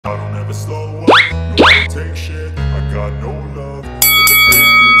never slow up, no, I don't take shit. I got no love for the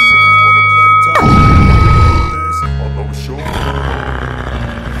fakeness. If you wanna play tough, I'll always show up.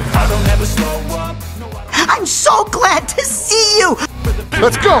 I don't ever slow up, no, I don't. I'm so glad to see you!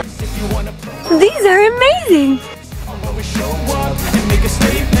 Let's go! These are amazing! I'll always show up and make a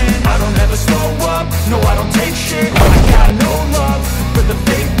statement. I don't ever slow up, no, I don't take shit. I got no love for the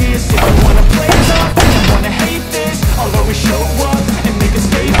fakeness. If you wanna play tough and wanna hate this, I'll always show up and make a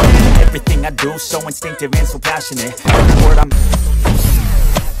statement. Everything I do so instinctive and so passionate. Every word I'm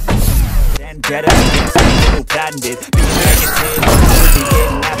vendetta against people who patented being negative. I would be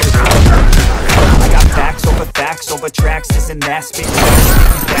getting after it. I got facts over tracks, this and that. Speaking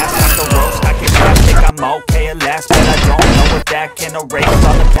fast, like the roast, I can crash. Think I'm okay at last, but I don't know if that can erase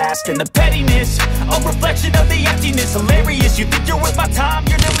all the past and the pettiness. A reflection of the emptiness, hilarious. You think you're worth my time,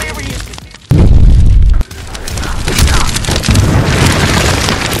 you're delirious.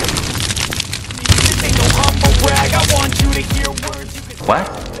 This ain't no humble brag, I want you to hear words you can. What?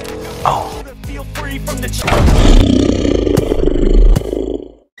 Oh. Feel free from the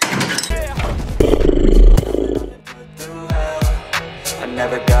I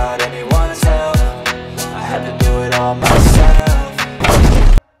never got anyone's help. I had to do it all myself.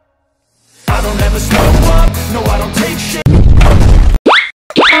 I don't ever slow up, no, I don't take shit.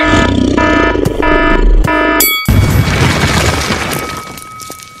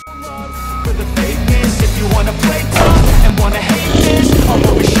 For the fakeness, if you wanna play tough and wanna hate this, I'll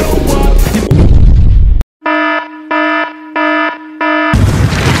always show up.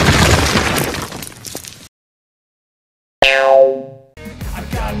 I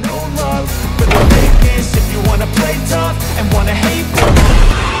got no love for the fakeness. If you wanna play tough and wanna hate this,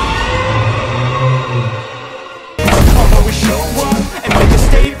 I'll always show up and make a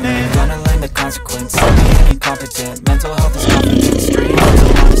statement. Gonna learn the consequence of being incompetent. Mental health is competence, streams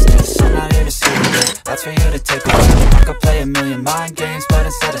of honestness. I'm not here to see it, that's for you to take away. I could play a million mind games, but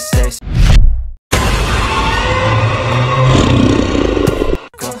instead I say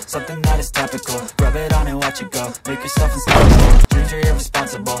something that is topical. Rub it on and watch it go. Make yourself unstoppable. Dreams are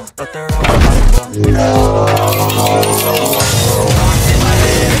irresponsible, but they're all possible.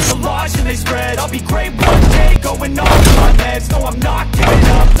 It's a lies and they spread. I'll be great one day, going off my meds. No, I'm not giving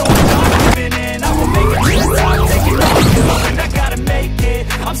up, no, I'm not giving in. I will make it to the top, take it all, and I gotta make it.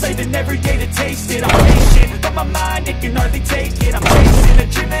 I'm saving every day to taste it. I'm patient, but my mind, it can hardly take it. I'm chasing a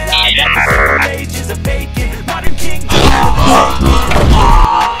dream that I never seen for ages. A vacant, modern king,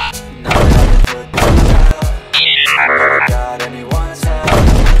 I never got anyone's help.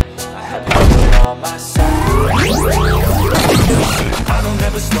 I had to do it all myself. I don't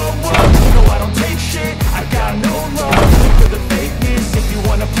ever slow up, no, I don't take shit. I got no love for the fakeness. If you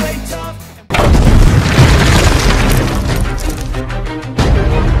wanna play tough.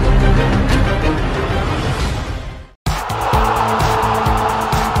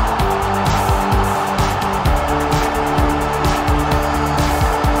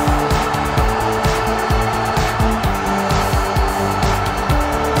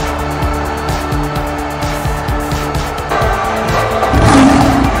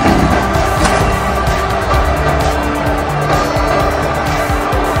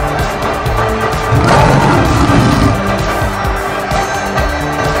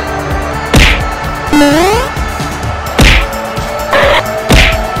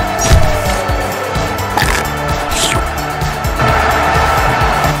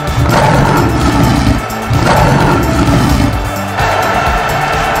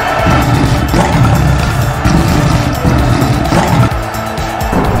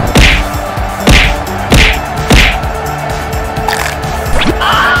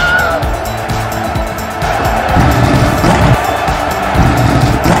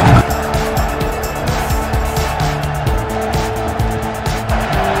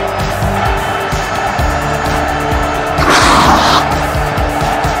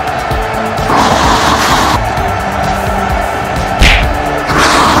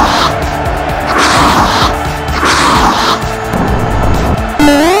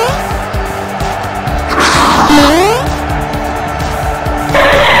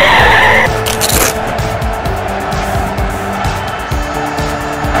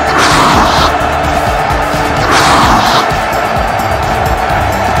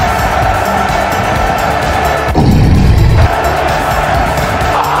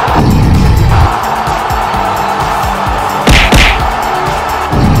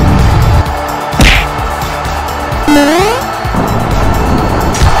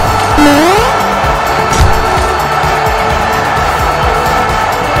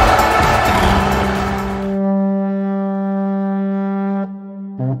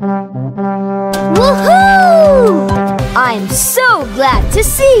 Woohoo! I'm so glad to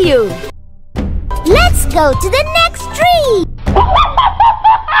see you! Let's go to the next tree!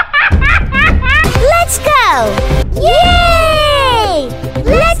 Let's go! Yay!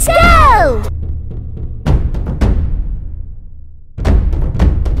 Let's go!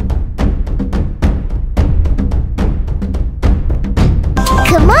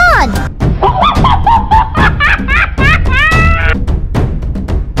 Come on!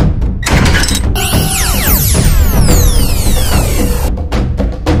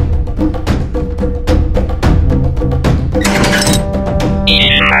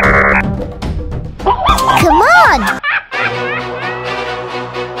 Come on!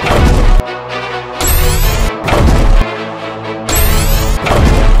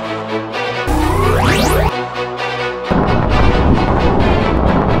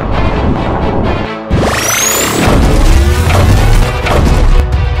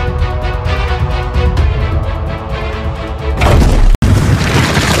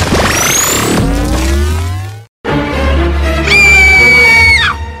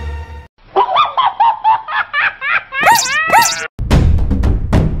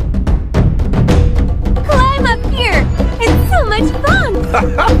 Climb up here! It's so much fun!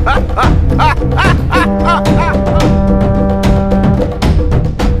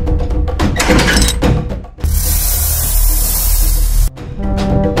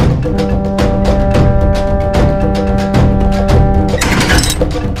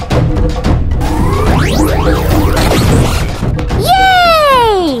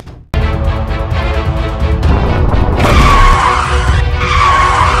 Yay!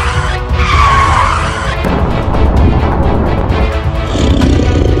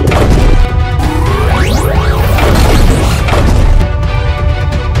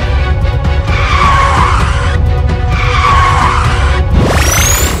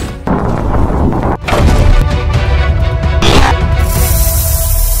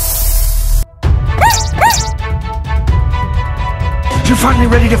 You're finally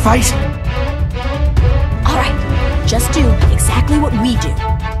ready to fight? All right, just do exactly what we do.